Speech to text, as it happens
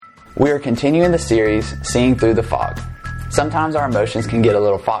We are continuing the series, Seeing Through the Fog. Sometimes our emotions can get a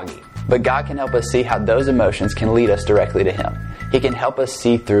little foggy, but God can help us see how those emotions can lead us directly to Him. He can help us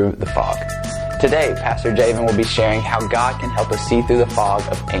see through the fog. Today, Pastor Javen will be sharing how God can help us see through the fog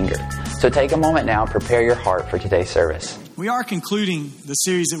of anger. So take a moment now and prepare your heart for today's service. We are concluding the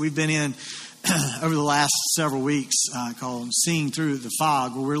series that we've been in over the last several weeks called Seeing Through the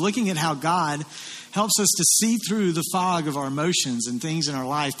Fog, where we're looking at how God helps us to see through the fog of our emotions and things in our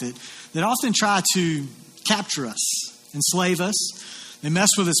life that often try to capture us, enslave us. They mess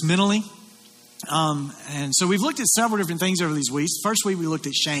with us mentally. And so we've looked at several different things over these weeks. First week we looked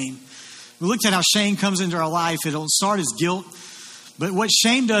at shame. We looked at how shame comes into our life. It'll start as guilt. But what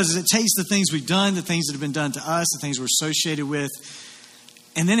shame does is it takes the things we've done, the things that have been done to us, the things we're associated with,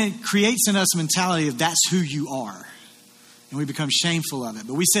 and then it creates in us a mentality of that's who you are. And we become shameful of it.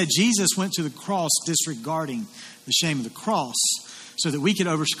 But we said Jesus went to the cross disregarding the shame of the cross so that we could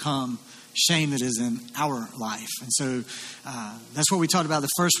overcome shame that is in our life. And so that's what we talked about the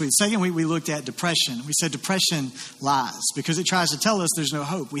first week. The second week we looked at depression. We said depression lies because it tries to tell us there's no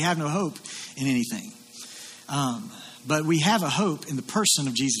hope. We have no hope in anything. But we have a hope in the person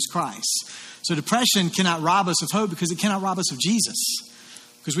of Jesus Christ. So depression cannot rob us of hope because it cannot rob us of Jesus.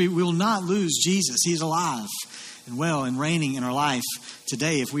 Because we will not lose Jesus. He is alive and well and reigning in our life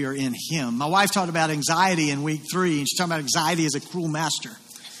today if we are in Him. My wife talked about anxiety in week 3, and she talked about anxiety as a cruel master.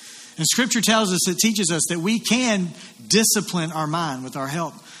 And Scripture tells us, it teaches us that we can discipline our mind with our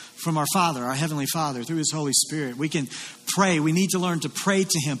help from our Father, our Heavenly Father, through His Holy Spirit. We can pray. We need to learn to pray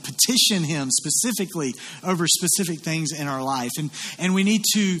to Him, petition Him specifically over specific things in our life. And we need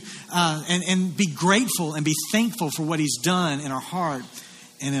to and be grateful and be thankful for what He's done in our heart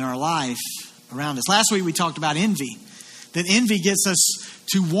and in our life around us. Last week we talked about envy. That envy gets us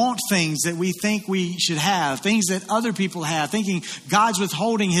to want things that we think we should have, things that other people have, thinking God's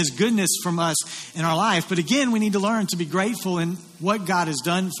withholding His goodness from us in our life. But again, we need to learn to be grateful in what God has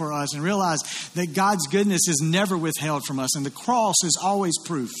done for us and realize that God's goodness is never withheld from us. And the cross is always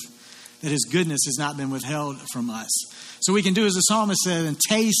proof that His goodness has not been withheld from us. So we can do as the psalmist said, and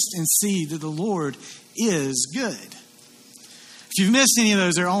taste and see that the Lord is good. If you've missed any of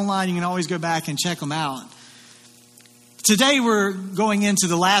those, they're online. You can always go back and check them out. Today we're going into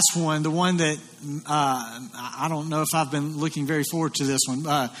the last one, the one that I don't know if I've been looking very forward to this one.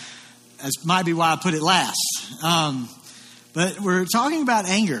 As might be why I put it last. But we're talking about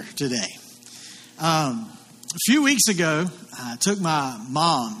anger today. A few weeks ago, I took my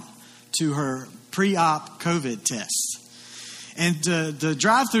mom to her pre-op COVID test. And the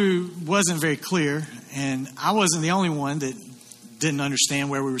drive-through wasn't very clear, and I wasn't the only one that didn't understand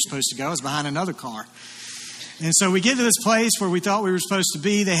where we were supposed to go. I was behind another car. And so we get to this place where we thought we were supposed to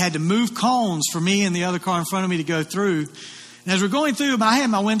be. They had to move cones for me and the other car in front of me to go through. And as we're going through, I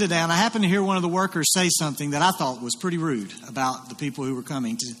had my window down. I happened to hear one of the workers say something that I thought was pretty rude about the people who were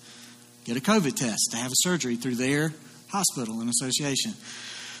coming to get a COVID test, to have a surgery through their hospital and association.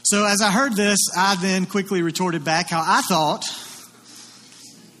 So as I heard this, I then quickly retorted back how I thought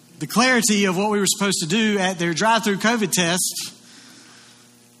the clarity of what we were supposed to do at their drive-through COVID test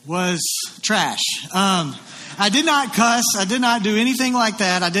was trash. I did not cuss. I did not do anything like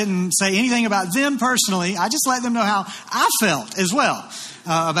that. I didn't say anything about them personally. I just let them know how I felt as well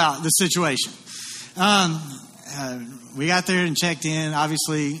about the situation. We got there and checked in.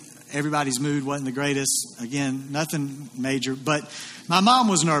 Obviously, everybody's mood wasn't the greatest. Again, nothing major. But my mom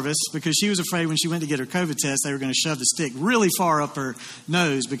was nervous because she was afraid when she went to get her COVID test, they were going to shove the stick really far up her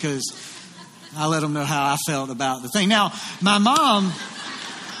nose because I let them know how I felt about the thing. Now, my mom...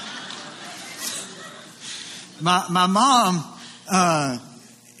 My mom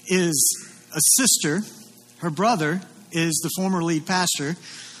is a sister. Her brother is the former lead pastor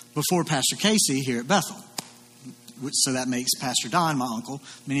before Pastor Casey here at Bethel. So that makes Pastor Don my uncle.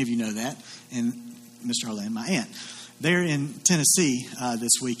 Many of you know that. And Mr. Harlan, my aunt. They're in Tennessee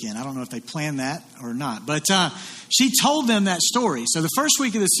this weekend. I don't know if they planned that or not. But she told them that story. So the first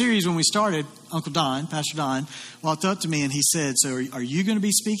week of the series when we started, Uncle Don, Pastor Don, walked up to me and he said, so are you going to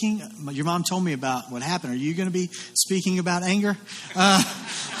be speaking? Your mom told me about what happened. Are you going to be speaking about anger? I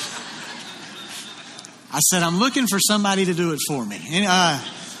said, I'm looking for somebody to do it for me. And,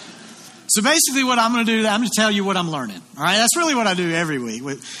 so basically what I'm going to do, I'm going to tell you what I'm learning. All right, that's really what I do every week.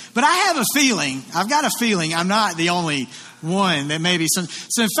 But I have a feeling, I've got a feeling I'm not the only one that maybe some.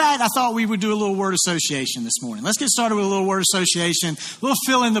 So in fact, I thought we would do a little word association this morning. Let's get started with a little word association. A little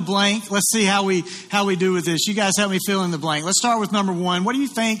fill in the blank. Let's see how we do with this. You guys help me fill in the blank. Let's start with number 1. What do you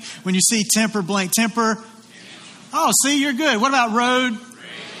think when you see temper blank? Temper? Oh, see, you're good. What about road?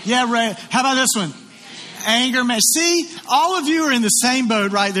 Yeah, road. How about this one? Anger, man. See, all of you are in the same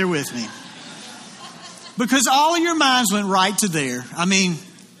boat right there with me. Because all of your minds went right to there. I mean,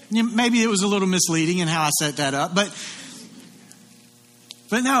 maybe it was a little misleading in how I set that up. But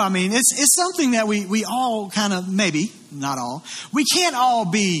no, I mean, it's something that we all kind of, maybe, not all. We can't all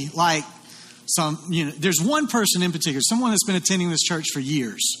be like there's one person in particular, someone that's been attending this church for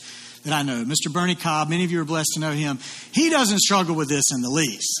years that I know, Mr. Bernie Cobb. Many of you are blessed to know him. He doesn't struggle with this in the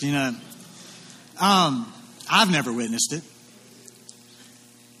least, I've never witnessed it.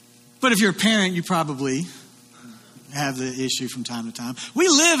 But if you're a parent, you probably have the issue from time to time. We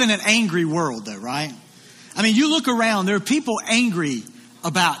live in an angry world, though, right? I mean, you look around, there are people angry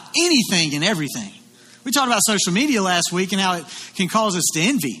about anything and everything. We talked about social media last week and how it can cause us to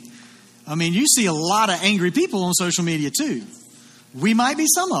envy. I mean, you see a lot of angry people on social media, too. We might be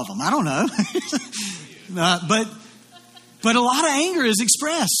some of them. I don't know. But a lot of anger is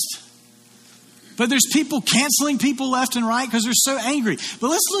expressed. But there's people canceling people left and right because they're so angry. But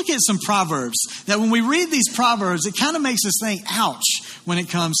let's look at some Proverbs that when we read these Proverbs, it kind of makes us think, ouch, when it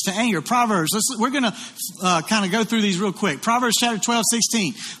comes to anger. Proverbs, we're going to kind of go through these real quick. Proverbs chapter 12,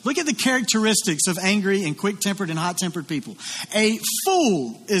 16. Look at the characteristics of angry and quick-tempered and hot-tempered people. A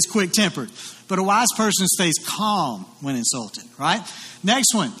fool is quick-tempered, but a wise person stays calm when insulted, right?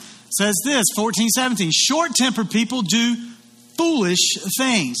 Next one says this, 14, 17. Short-tempered people do foolish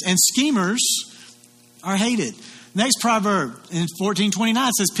things, and schemers are hated. Next proverb in 14:29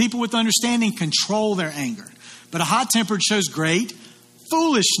 says, people with understanding control their anger, but a hot-tempered shows great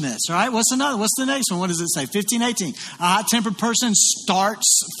foolishness. All right, what's the next one? What does it say? 15:18. A hot-tempered person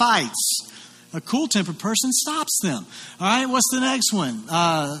starts fights. A cool-tempered person stops them. All right, what's the next one?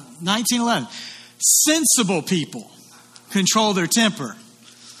 19:11. Sensible people control their temper.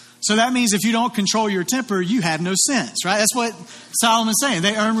 So that means if you don't control your temper, you have no sense, right? That's what Solomon's saying.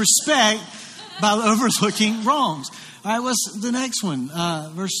 They earn respect by overlooking wrongs. All right, what's the next one?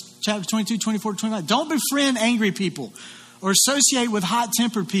 Chapter 22, 24, 25. Don't befriend angry people or associate with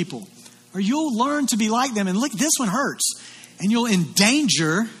hot-tempered people, or you'll learn to be like them. And look, this one hurts. And you'll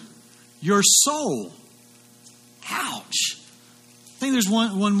endanger your soul. Ouch. I think there's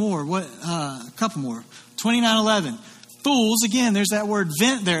one more. A couple more. 29:11. Fools, again, there's that word,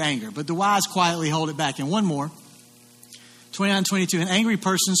 vent their anger, but the wise quietly hold it back. And one more. 29:22. An angry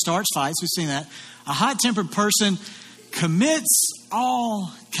person starts fights. We've seen that. A hot-tempered person commits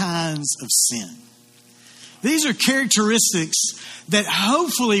all kinds of sin. These are characteristics that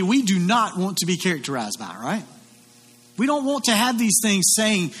hopefully we do not want to be characterized by, right? We don't want to have these things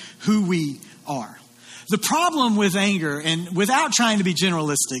saying who we are. The problem with anger, and without trying to be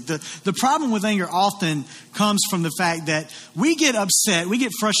generalistic, the problem with anger often comes from the fact that we get upset, we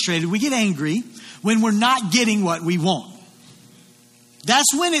get frustrated, we get angry when we're not getting what we want.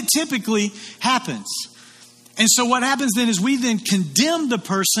 That's when it typically happens. And so what happens then is we then condemn the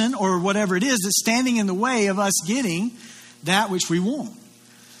person or whatever it is that's standing in the way of us getting that which we want.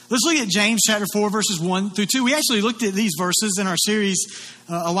 Let's look at James chapter 4, verses 1 through 2. We actually looked at these verses in our series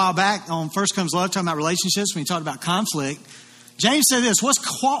a while back on First Comes Love, talking about relationships, when we talked about conflict. James said this, what's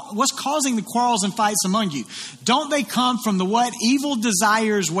causing the quarrels and fights among you? Don't they come from the what? Evil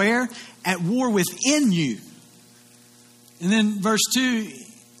desires where? At war within you. And then verse 2,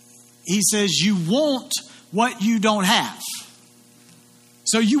 he says, you want what you don't have.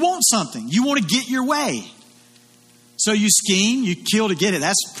 So you want something. You want to get your way. So you scheme, you kill to get it.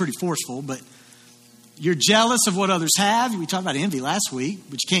 That's pretty forceful, but you're jealous of what others have. We talked about envy last week,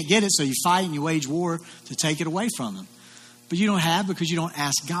 but you can't get it, so you fight and you wage war to take it away from them. But you don't have because you don't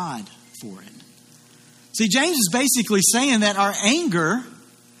ask God for it. See, James is basically saying that our anger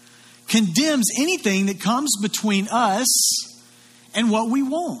condemns anything that comes between us and what we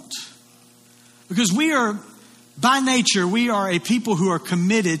want. Because we are, by nature, we are a people who are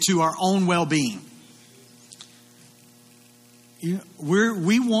committed to our own well-being.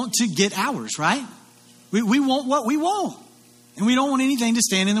 We want to get ours, right? We want what we want. And we don't want anything to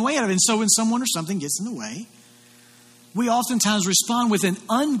stand in the way of it. And so when someone or something gets in the way, we oftentimes respond with an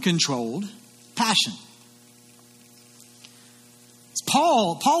uncontrolled passion.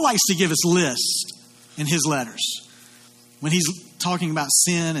 Paul likes to give us lists in his letters when he's talking about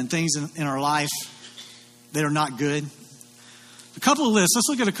sin and things in our life that are not good. A couple of lists. Let's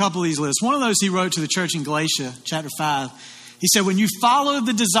look at a couple of these lists. One of those he wrote to the church in Galatia, chapter 5. He said, when you follow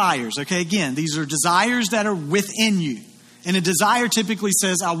the desires, okay, again, these are desires that are within you. And a desire typically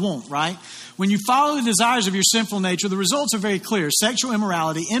says, I want, right? When you follow the desires of your sinful nature, the results are very clear. Sexual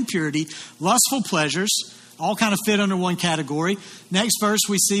immorality, impurity, lustful pleasures, all kind of fit under one category. Next verse,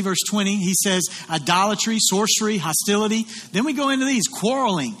 we see verse 20. He says idolatry, sorcery, hostility. Then we go into these: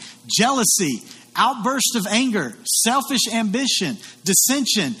 quarreling, jealousy, outbursts of anger, selfish ambition,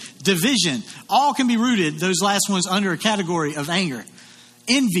 dissension, division, all can be rooted, those last ones, under a category of anger.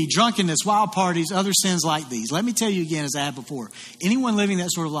 Envy, drunkenness, wild parties, other sins like these. Let me tell you again, as I had before, anyone living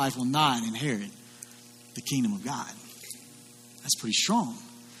that sort of life will not inherit the kingdom of God. That's pretty strong.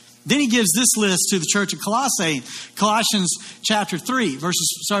 Then he gives this list to the church of Colossae. Colossians chapter 3, verse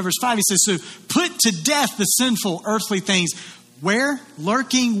 5, he says, so put to death the sinful earthly things. Where?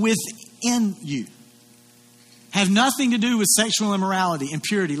 Lurking within you. Have nothing to do with sexual immorality,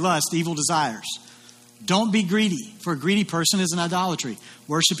 impurity, lust, evil desires. Don't be greedy, for a greedy person is an idolatry,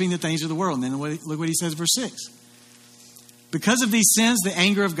 worshiping the things of the world. And then look what he says, verse 6. Because of these sins, the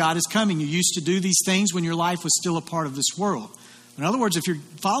anger of God is coming. You used to do these things when your life was still a part of this world. In other words, if you're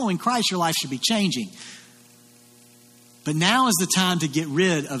following Christ, your life should be changing. But now is the time to get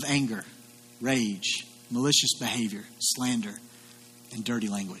rid of anger, rage, malicious behavior, slander, and dirty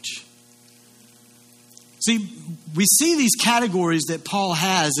language. See, we see these categories that Paul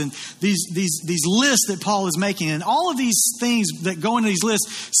has and these lists that Paul is making. And all of these things that go into these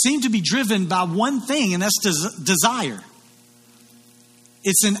lists seem to be driven by one thing, and that's desire.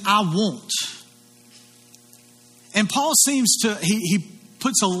 It's an I want. And Paul seems to, he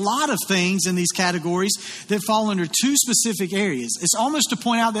puts a lot of things in these categories that fall under two specific areas. It's almost to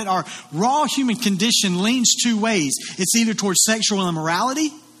point out that our raw human condition leans two ways. It's either towards sexual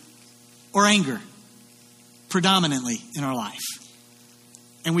immorality or anger, predominantly in our life.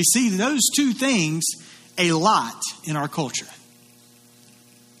 And we see those two things a lot in our culture.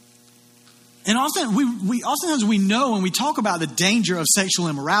 And oftentimes we know when we talk about the danger of sexual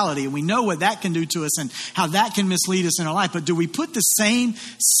immorality, and we know what that can do to us and how that can mislead us in our life. But do we put the same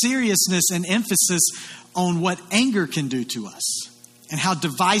seriousness and emphasis on what anger can do to us and how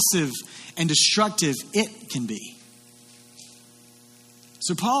divisive and destructive it can be?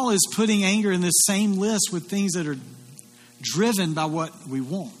 So Paul is putting anger in this same list with things that are driven by what we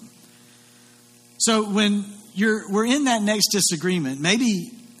want. So when we're in that next disagreement,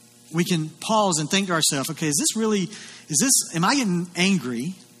 maybe we can pause and think to ourselves, okay, am I getting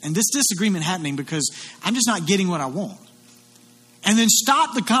angry and this disagreement happening because I'm just not getting what I want? And then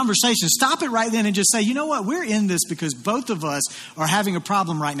stop the conversation, stop it right then and just say, you know what, we're in this because both of us are having a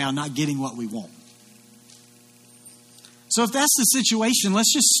problem right now not getting what we want. So if that's the situation,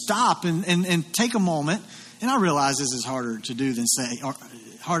 let's just stop and take a moment. And I realize this is harder to do than say, or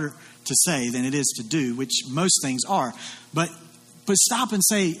harder to say than it is to do, which most things are. But stop and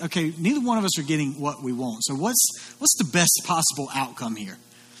say, okay, neither one of us are getting what we want. So what's the best possible outcome here?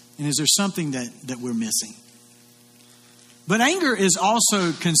 And is there something that we're missing? But anger is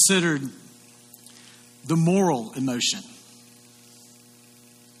also considered the moral emotion.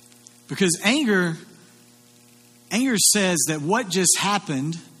 Because anger says that what just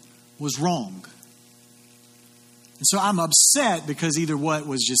happened was wrong. And so I'm upset because either what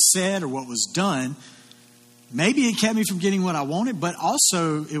was just said or what was done, maybe it kept me from getting what I wanted, but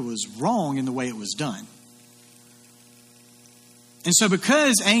also it was wrong in the way it was done. And so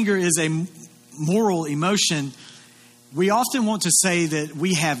because anger is a moral emotion, we often want to say that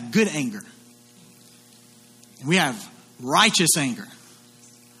we have good anger. We have righteous anger.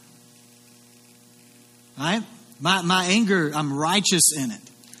 Right? My anger, I'm righteous in it.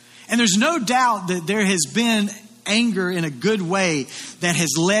 And there's no doubt that there has been anger in a good way that has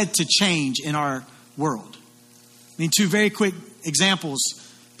led to change in our world. I mean, two very quick examples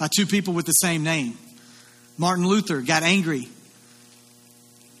by two people with the same name. Martin Luther got angry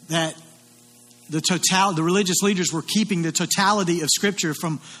that the religious leaders were keeping the totality of Scripture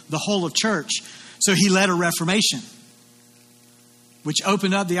from the whole of church. So he led a Reformation, which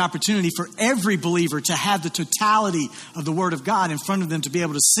opened up the opportunity for every believer to have the totality of the Word of God in front of them to be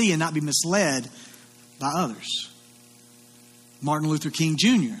able to see and not be misled by others. Martin Luther King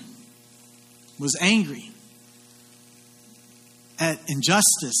Jr. was angry at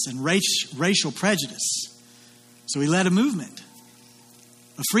injustice and racial prejudice. So he led a movement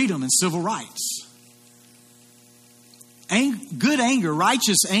of freedom and civil rights. Good anger,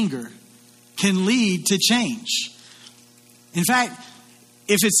 righteous anger, can lead to change. In fact,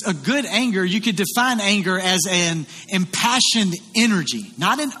 if it's a good anger, you could define anger as an impassioned energy,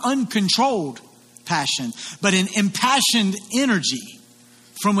 not an uncontrolled passion, but an impassioned energy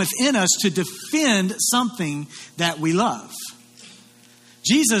from within us to defend something that we love.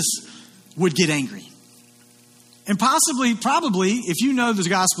 Jesus would get angry. And probably, if you know the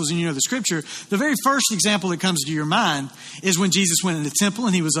Gospels and you know the Scripture, the very first example that comes to your mind is when Jesus went in the temple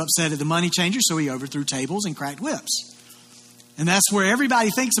and he was upset at the money changers, so he overthrew tables and cracked whips. And that's where everybody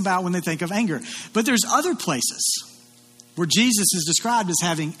thinks about when they think of anger. But there's other places. where Jesus is described as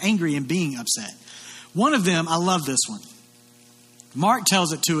having angry and being upset. One of them, I love this one. Mark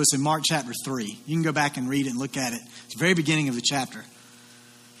tells it to us in Mark chapter 3. You can go back and read it and look at it. It's the very beginning of the chapter.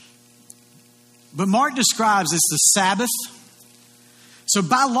 But Mark describes it's the Sabbath. So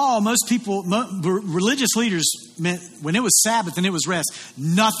by law, most people, religious leaders meant when it was Sabbath and it was rest,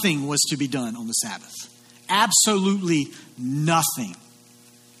 nothing was to be done on the Sabbath. Absolutely nothing.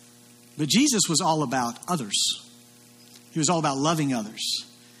 But Jesus was all about others. He was all about loving others.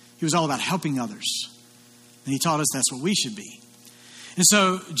 He was all about helping others. And he taught us that's what we should be. And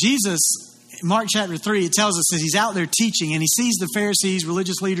so Jesus, Mark chapter 3, it tells us that he's out there teaching and he sees the Pharisees,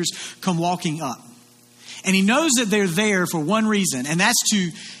 religious leaders, come walking up. And he knows that they're there for one reason, and that's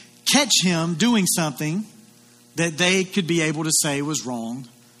to catch him doing something that they could be able to say was wrong,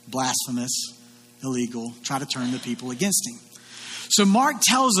 blasphemous, illegal, try to turn the people against him. So Mark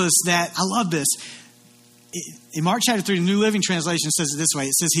tells us that, I love this, in Mark chapter 3, the New Living Translation says it this way.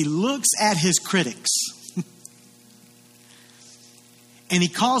 It says he looks at his critics and he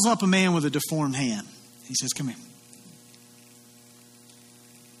calls up a man with a deformed hand. He says, come here.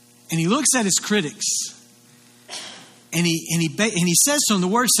 And he looks at his critics and he says to them, the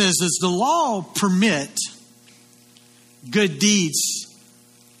word says, does the law permit good deeds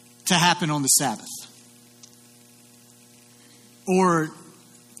to happen on the Sabbath? Or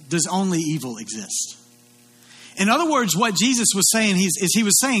does only evil exist? In other words, what Jesus was saying is he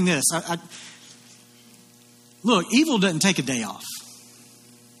was saying this. Look, evil doesn't take a day off.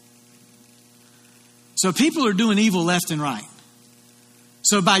 So people are doing evil left and right.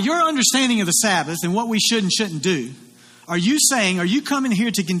 So by your understanding of the Sabbath and what we should and shouldn't do, are you coming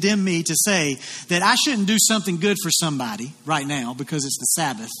here to condemn me to say that I shouldn't do something good for somebody right now because it's the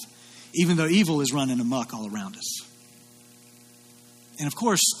Sabbath, even though evil is running amok all around us? And of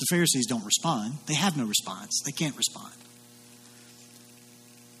course, the Pharisees don't respond. They have no response. They can't respond.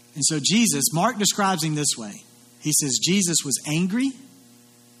 And so Jesus, Mark describes him this way. He says Jesus was angry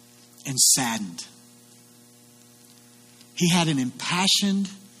and saddened. He had an impassioned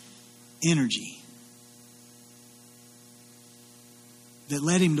energy that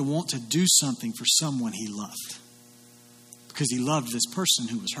led him to want to do something for someone he loved, because he loved this person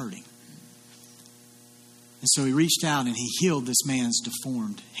who was hurting. And so he reached out and he healed this man's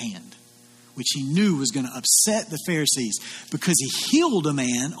deformed hand, which he knew was going to upset the Pharisees because he healed a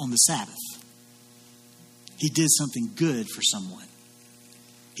man on the Sabbath. He did something good for someone.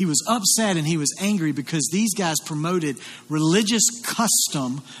 He was upset and he was angry because these guys promoted religious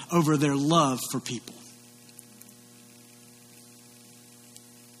custom over their love for people.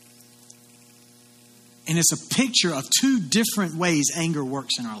 And it's a picture of two different ways anger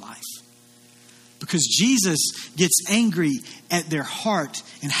works in our life. Because Jesus gets angry at their heart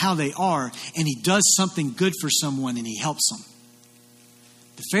and how they are, and he does something good for someone and he helps them.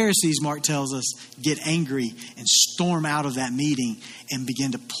 The Pharisees, Mark tells us, get angry and storm out of that meeting and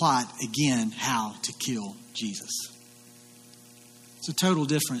begin to plot again how to kill Jesus. It's a total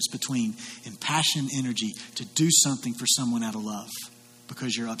difference between impassioned energy to do something for someone out of love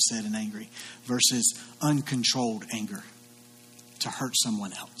because you're upset and angry versus uncontrolled anger to hurt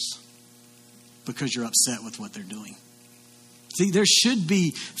someone else because you're upset with what they're doing. See, there should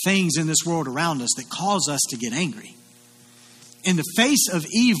be things in this world around us that cause us to get angry. In the face of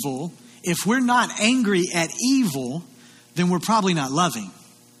evil, if we're not angry at evil, then we're probably not loving.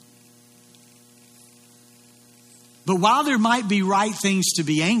 But while there might be right things to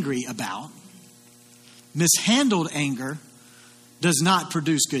be angry about, mishandled anger does not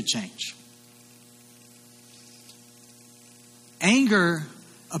produce good change. Anger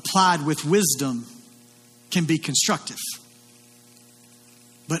applied with wisdom can be constructive.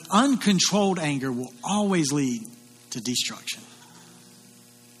 But uncontrolled anger will always lead to destruction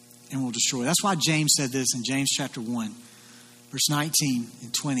and will destroy. That's why James said this in James chapter 1, verse 19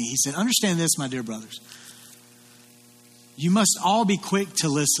 and 20. He said, understand this, my dear brothers. You must all be quick to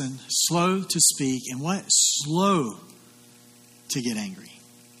listen, slow to speak, and what? Slow to get angry.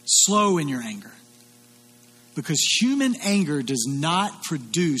 Slow in your anger. Because human anger does not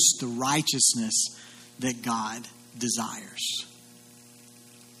produce the righteousness that God desires.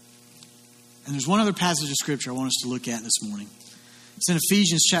 And there's one other passage of Scripture I want us to look at this morning. It's in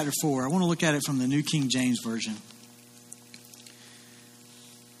Ephesians chapter 4. I want to look at it from the New King James Version.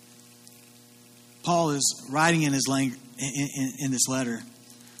 Paul is writing in his in this letter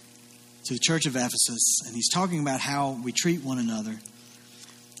to the church of Ephesus, and he's talking about how we treat one another.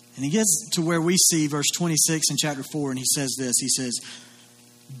 And he gets to where we see verse 26 in chapter 4, and he says this. He says,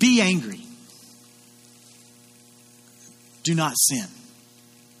 be angry. Do not sin.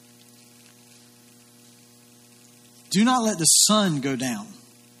 Do not let the sun go down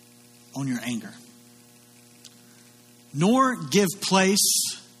on your anger, nor give place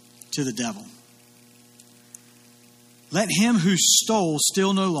to the devil. Let him who stole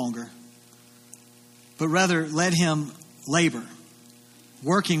steal no longer, but rather let him labor,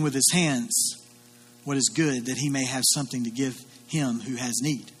 working with his hands what is good, that he may have something to give him who has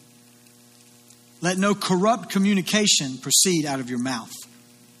need. Let no corrupt communication proceed out of your mouth,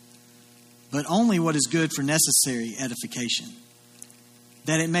 but only what is good for necessary edification,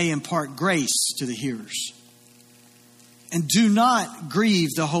 that it may impart grace to the hearers. And do not grieve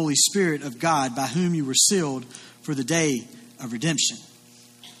the Holy Spirit of God, by whom you were sealed for the day of redemption.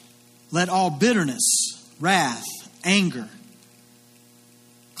 Let all bitterness, wrath, anger,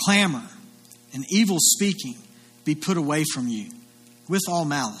 clamor, and evil speaking be put away from you with all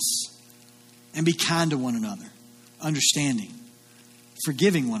malice. And be kind to one another, understanding,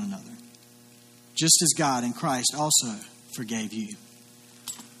 forgiving one another, just as God in Christ also forgave you.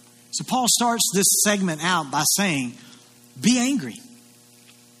 So Paul starts this segment out by saying, be angry.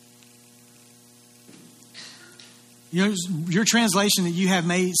 You know, your translation that you have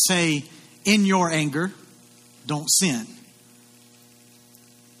may say, in your anger, don't sin.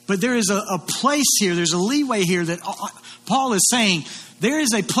 But there is a place here, there's a leeway here that Paul is saying, there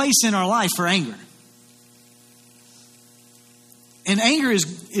is a place in our life for anger. And anger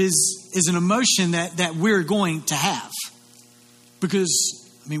is an emotion that we're going to have. Because,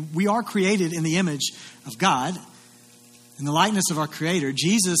 we are created in the image of God, in the likeness of our Creator.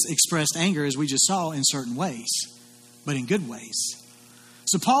 Jesus expressed anger, as we just saw, in certain ways, but in good ways.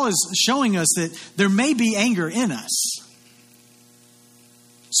 So Paul is showing us that there may be anger in us.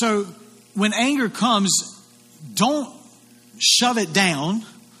 So when anger comes, don't shove it down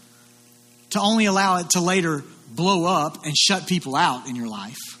to only allow it to later blow up and shut people out in your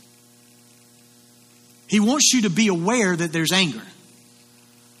life. He wants you to be aware that there's anger.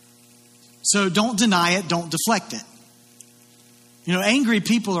 So don't deny it, don't deflect it. Angry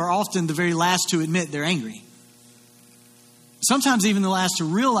people are often the very last to admit they're angry. Sometimes even the last to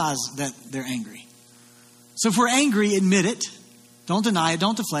realize that they're angry. So if we're angry, admit it. Don't deny it,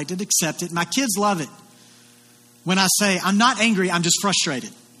 don't deflect it, accept it. My kids love it when I say, I'm not angry, I'm just frustrated.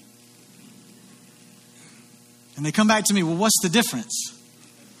 And they come back to me, well, what's the difference?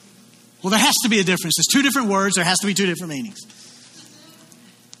 Well, there has to be a difference. There's two different words, there has to be two different meanings.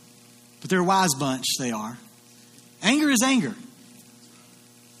 But they're a wise bunch, they are. Anger is anger.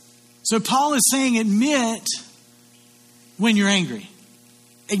 So Paul is saying, admit when you're angry.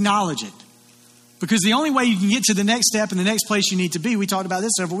 Acknowledge it. Because the only way you can get to the next step and the next place you need to be, we talked about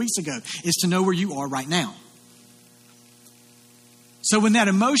this several weeks ago, is to know where you are right now. So when that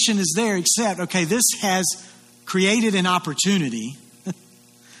emotion is there, accept, okay, this has created an opportunity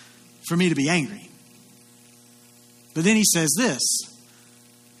for me to be angry. But then he says this,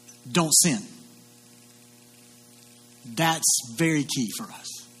 don't sin. That's very key for us.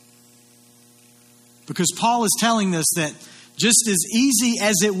 Because Paul is telling us that just as easy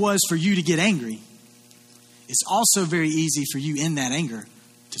as it was for you to get angry, it's also very easy for you in that anger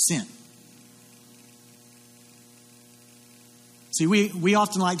to sin. See, we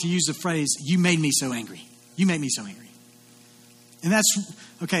often like to use the phrase, you made me so angry. You made me so angry. And that's,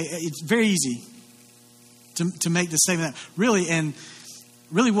 okay, it's very easy to make the statement that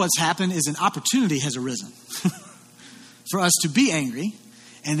really what's happened is an opportunity has arisen for us to be angry.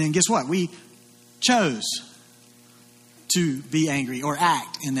 And then guess what? We chose to be angry or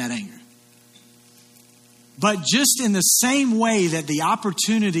act in that anger. But just in the same way that the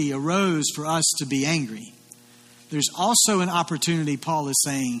opportunity arose for us to be angry, there's also an opportunity, Paul is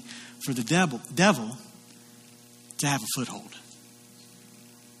saying, for the devil to have a foothold.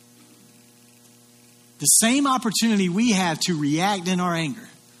 The same opportunity we have to react in our anger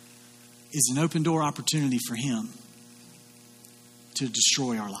is an open door opportunity for him to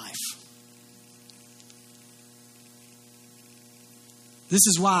destroy our life. This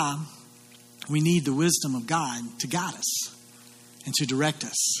is why we need the wisdom of God to guide us and to direct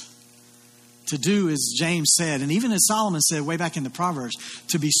us. To do as James said, and even as Solomon said way back in the Proverbs,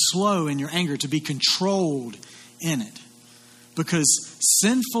 to be slow in your anger, to be controlled in it. Because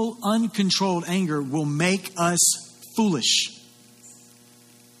sinful, uncontrolled anger will make us foolish.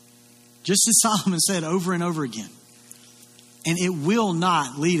 Just as Solomon said over and over again. And it will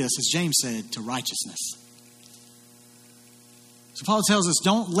not lead us, as James said, to righteousness. So Paul tells us,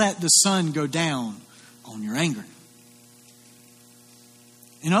 don't let the sun go down on your anger.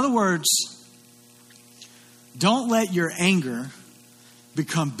 In other words, don't let your anger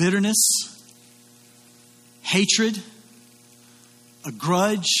become bitterness, hatred, a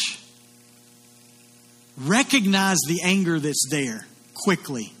grudge, Recognize the anger that's there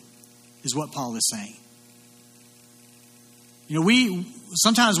quickly, is what Paul is saying. You know,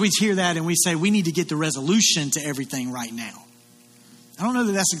 sometimes we hear that and we say we need to get the resolution to everything right now. I don't know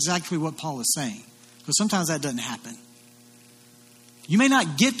that that's exactly what Paul is saying, because sometimes that doesn't happen. You may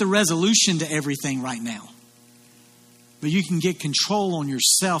not get the resolution to everything right now, but you can get control on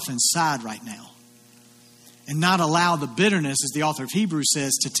yourself inside right now and not allow the bitterness, as the author of Hebrews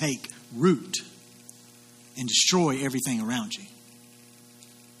says, to take root and destroy everything around you.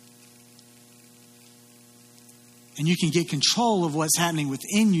 And you can get control of what's happening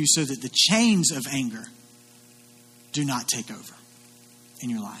within you so that the chains of anger do not take over in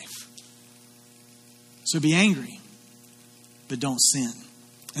your life. So be angry, but don't sin.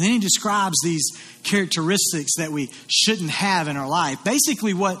 And then he describes these characteristics that we shouldn't have in our life.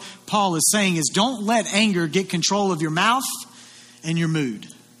 Basically, what Paul is saying is don't let anger get control of your mouth and your mood.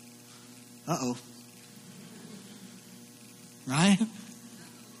 Uh-oh. Right?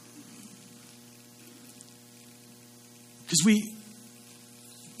 Because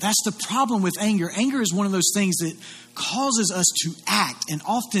that's the problem with anger. Anger is one of those things that causes us to act, and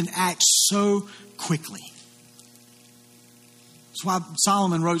often act so quickly. That's why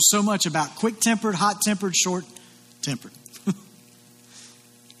Solomon wrote so much about quick-tempered, hot-tempered, short-tempered.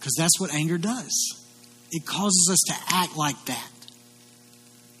 Because that's what anger does. It causes us to act like that.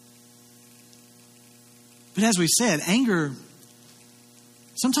 But as we said, anger,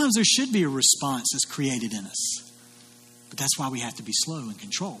 sometimes there should be a response that's created in us. But that's why we have to be slow and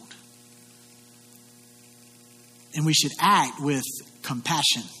controlled. And we should act with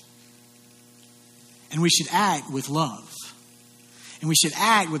compassion. And we should act with love. And we should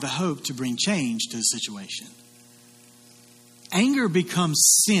act with a hope to bring change to the situation. Anger becomes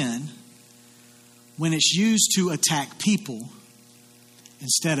sin when it's used to attack people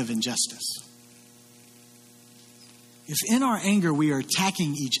instead of injustice. If in our anger we are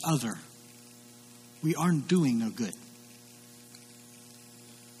attacking each other, we aren't doing no good.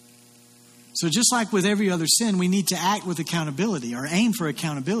 So just like with every other sin, we need to act with accountability or aim for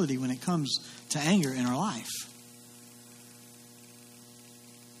accountability when it comes to anger in our life.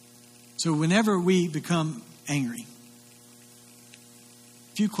 So whenever we become angry,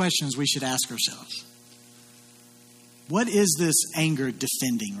 a few questions we should ask ourselves. What is this anger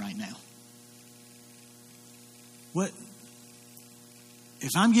defending right now? If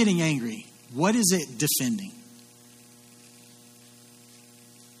I'm getting angry, what is it defending?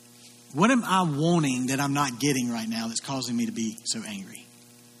 What am I wanting that I'm not getting right now that's causing me to be so angry?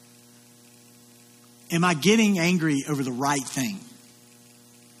 Am I getting angry over the right thing?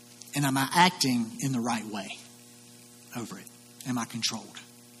 And am I acting in the right way over it? Am I controlled?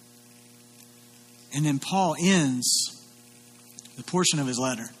 And then Paul ends the portion of his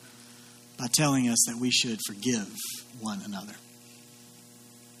letter by telling us that we should forgive one another.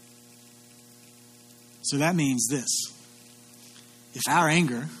 So that means this. If our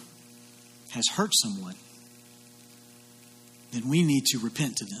anger has hurt someone, then we need to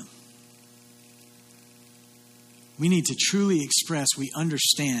repent to them. We need to truly express we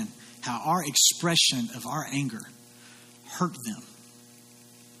understand how our expression of our anger hurt them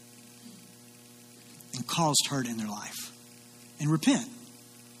and caused hurt in their life. And repent.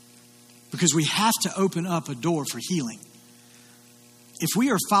 Because we have to open up a door for healing. If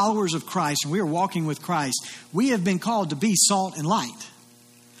we are followers of Christ and we are walking with Christ, we have been called to be salt and light.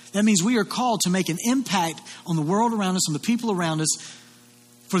 That means we are called to make an impact on the world around us, on the people around us,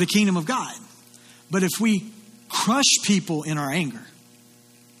 for the kingdom of God. But if we crush people in our anger,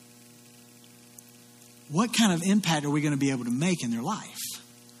 what kind of impact are we going to be able to make in their life?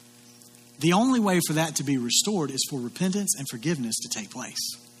 The only way for that to be restored is for repentance and forgiveness to take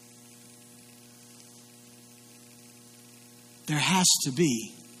place. There has to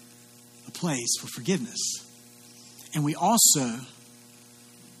be a place for forgiveness. And we also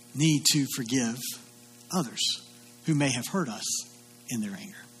need to forgive others who may have hurt us in their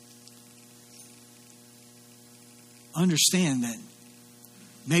anger. Understand that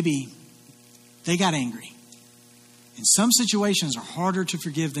maybe they got angry. And some situations are harder to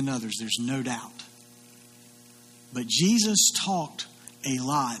forgive than others, there's no doubt. But Jesus talked a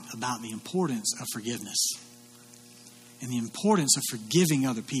lot about the importance of forgiveness and the importance of forgiving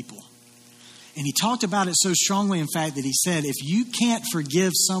other people. And he talked about it so strongly, in fact, that he said, if you can't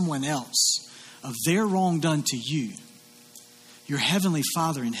forgive someone else of their wrong done to you, your heavenly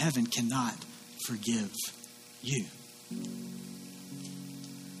Father in heaven cannot forgive you.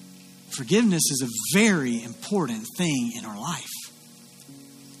 Forgiveness is a very important thing in our life.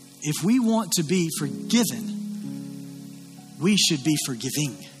 If we want to be forgiven, we should be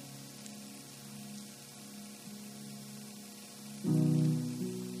forgiving.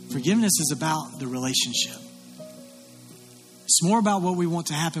 Forgiveness is about the relationship. It's more about what we want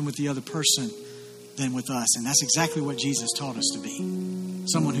to happen with the other person than with us. And that's exactly what Jesus taught us to be.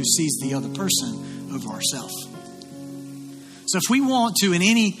 Someone who sees the other person over ourselves. So if we want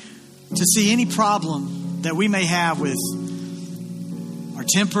to see any problem that we may have with our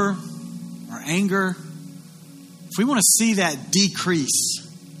temper, our anger, if we want to see that decrease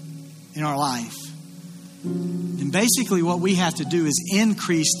in our life, then basically what we have to do is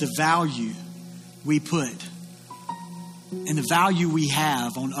increase the value we put and the value we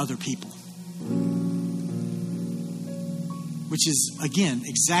have on other people. Which is, again,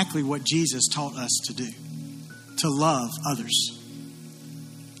 exactly what Jesus taught us to do. To love others.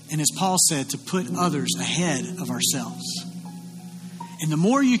 And as Paul said, to put others ahead of ourselves. And the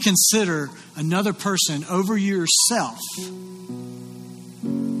more you consider another person over yourself,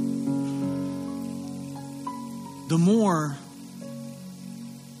 the more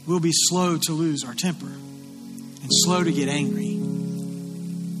we'll be slow to lose our temper and slow to get angry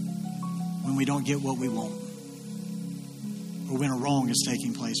when we don't get what we want or when a wrong is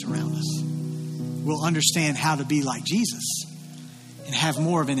taking place around us. We'll understand how to be like Jesus and have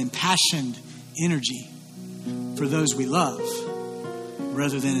more of an impassioned energy for those we love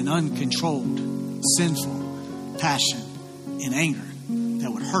rather than an uncontrolled, sinful passion and anger that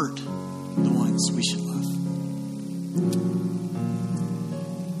would hurt the ones we should love.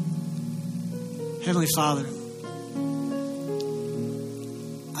 Heavenly Father,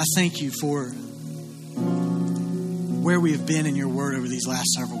 I thank you for where we have been in your word over these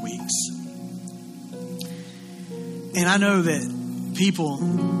last several weeks. And I know that people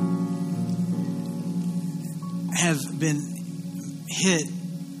have been hit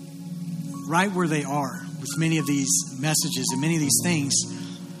right where they are with many of these messages and many of these things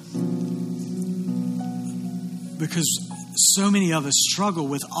because so many of us struggle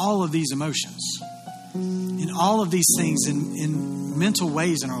with all of these emotions and all of these things in mental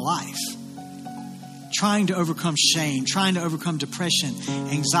ways in our life. Trying to overcome shame, trying to overcome depression,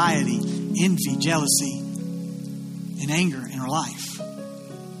 anxiety, envy, jealousy, and anger in our life.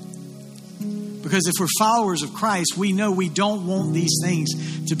 Because if we're followers of Christ, we know we don't want these things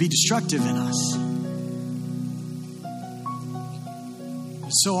to be destructive in us.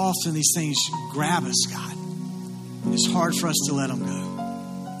 But so often these things grab us, God. It's hard for us to let them go.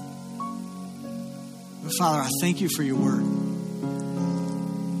 But Father, I thank you for your word.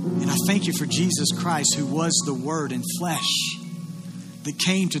 And I thank you for Jesus Christ, who was the Word in flesh, that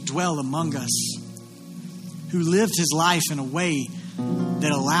came to dwell among us, who lived his life in a way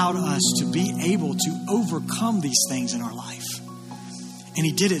that allowed us to be able to overcome these things in our life. And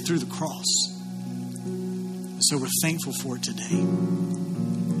he did it through the cross. So we're thankful for it today.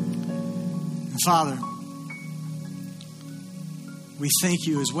 And Father, we thank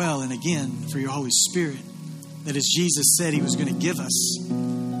you as well, and again, for your Holy Spirit, that as Jesus said he was going to give us,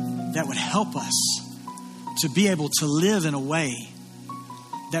 that would help us to be able to live in a way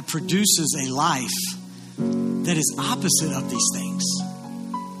that produces a life that is opposite of these things.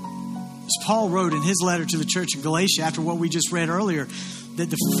 As Paul wrote in his letter to the church in Galatia, after what we just read earlier, that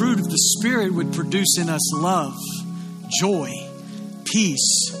the fruit of the Spirit would produce in us love, joy,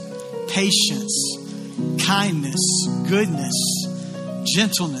 peace, patience, kindness, goodness,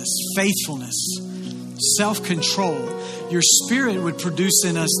 gentleness, faithfulness, self-control. Your Spirit would produce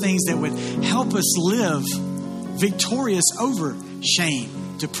in us things that would help us live victorious over shame,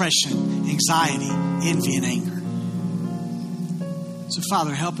 depression, anxiety, envy, and anger. So,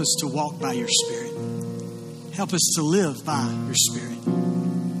 Father, help us to walk by your Spirit. Help us to live by your Spirit.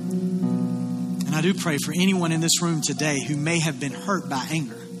 And I do pray for anyone in this room today who may have been hurt by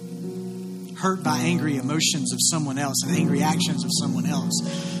anger, hurt by angry emotions of someone else and angry actions of someone else.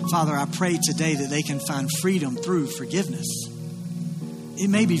 Father, I pray today that they can find freedom through forgiveness. It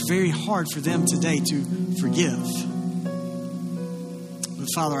may be very hard for them today to forgive. But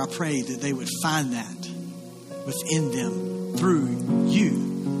Father, I pray that they would find that within them through you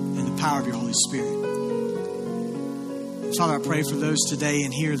and the power of your Holy Spirit. Father, I pray for those today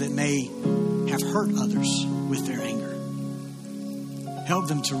in here that may have hurt others with their anger. Help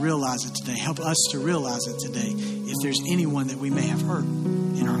them to realize it today. Help us to realize it today if there's anyone that we may have hurt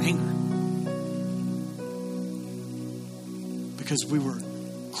in our anger. Because we were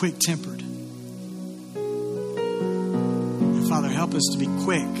quick-tempered. And Father, help us to be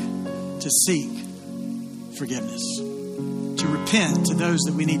quick to seek forgiveness. To repent to those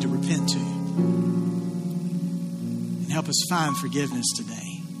that we need to repent to. And help us find forgiveness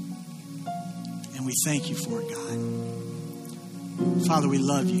today. And we thank you for it, God. Father, we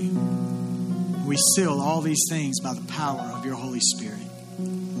love you. We seal all these things by the power of your Holy Spirit.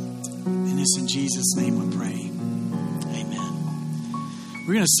 And it's in Jesus' name we pray. Amen.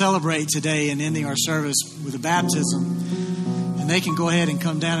 We're going to celebrate today and ending our service with a baptism. And they can go ahead and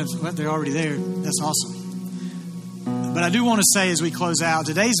come down. Well, they're already there. That's awesome. But I do want to say as we close out,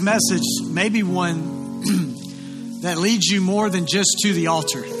 today's message may be one that leads you more than just to the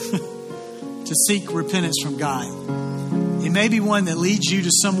altar to seek repentance from God. It may be one that leads you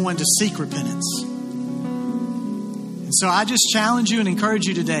to someone to seek repentance. And so I just challenge you and encourage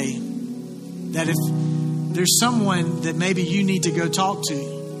you today that if there's someone that maybe you need to go talk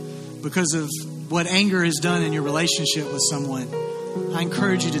to because of what anger has done in your relationship with someone, I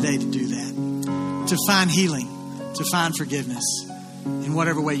encourage you today to do that, to find healing, to find forgiveness in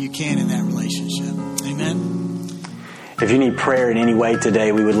whatever way you can in that relationship. Amen. If you need prayer in any way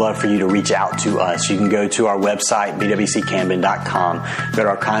today, we would love for you to reach out to us. You can go to our website, bwccamden.com, go to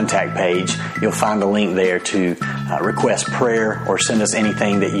our contact page. You'll find a link there to request prayer or send us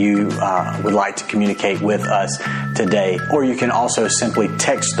anything that you would like to communicate with us today. Or you can also simply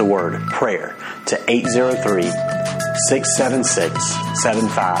text the word prayer to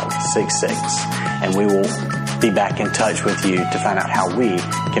 803-676-7566. And we will be back in touch with you to find out how we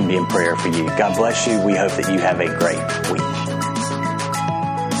can be in prayer for you. God bless you. We hope that you have a great week.